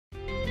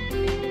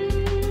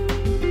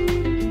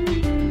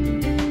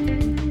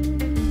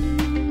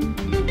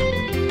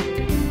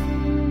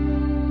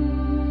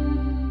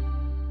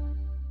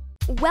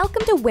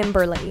Welcome to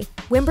Wimberley.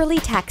 Wimberley,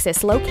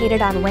 Texas,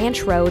 located on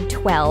Ranch Road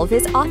 12,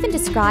 is often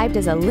described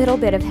as a little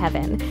bit of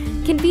heaven.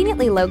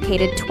 Conveniently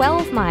located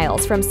 12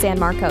 miles from San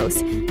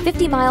Marcos,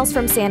 50 miles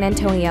from San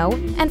Antonio,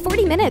 and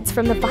 40 minutes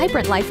from the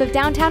vibrant life of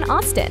downtown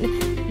Austin,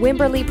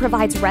 Wimberley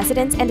provides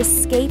residents an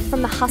escape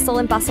from the hustle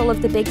and bustle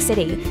of the big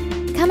city.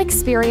 Come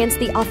experience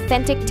the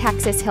authentic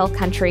Texas hill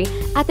country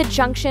at the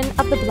junction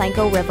of the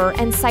Blanco River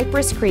and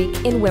Cypress Creek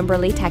in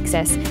Wimberley,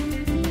 Texas.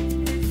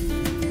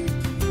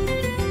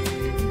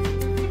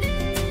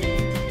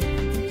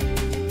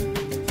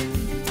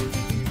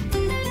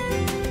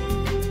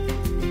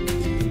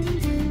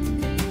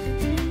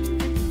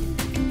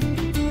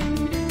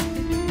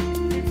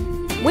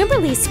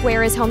 Wimberley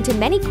Square is home to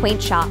many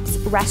quaint shops,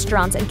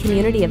 restaurants, and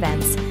community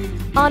events.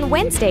 On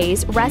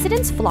Wednesdays,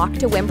 residents flock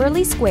to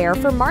Wimberley Square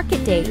for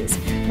market days,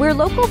 where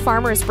local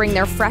farmers bring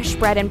their fresh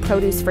bread and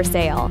produce for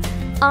sale.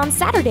 On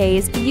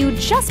Saturdays, you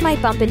just might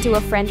bump into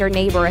a friend or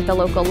neighbor at the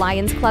local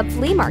Lions Club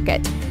flea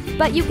market.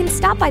 But you can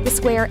stop by the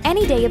square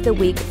any day of the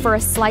week for a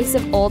slice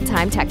of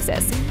old-time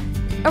Texas.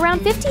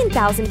 Around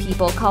 15,000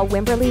 people call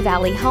Wimberley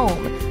Valley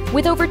home,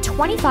 with over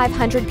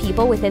 2,500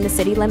 people within the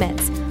city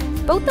limits.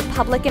 Both the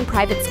public and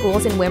private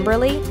schools in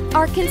Wimberley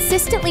are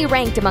consistently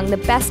ranked among the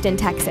best in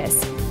Texas.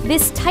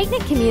 This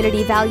tight-knit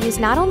community values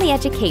not only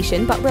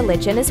education but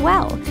religion as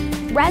well.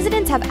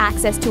 Residents have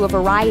access to a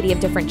variety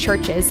of different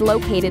churches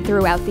located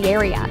throughout the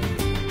area.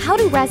 How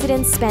do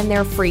residents spend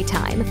their free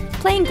time?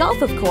 Playing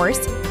golf, of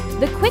course.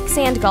 The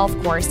Quicksand Golf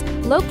Course,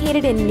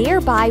 located in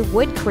nearby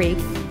Wood Creek,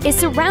 is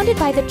surrounded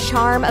by the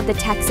charm of the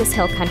Texas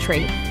Hill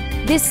Country.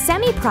 This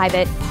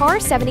semi-private par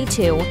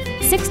 72,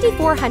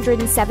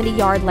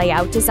 6,470-yard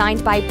layout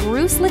designed by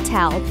Bruce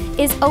Littell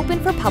is open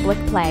for public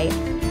play.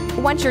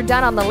 Once you're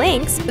done on the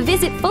links,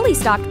 visit fully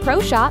stocked Pro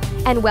Shop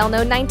and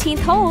well-known 19th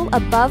hole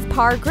above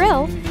par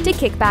grill to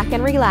kick back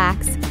and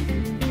relax.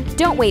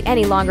 Don't wait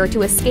any longer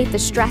to escape the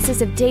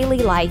stresses of daily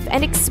life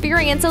and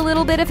experience a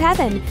little bit of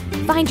heaven.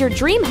 Find your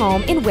dream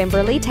home in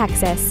Wimberley,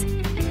 Texas.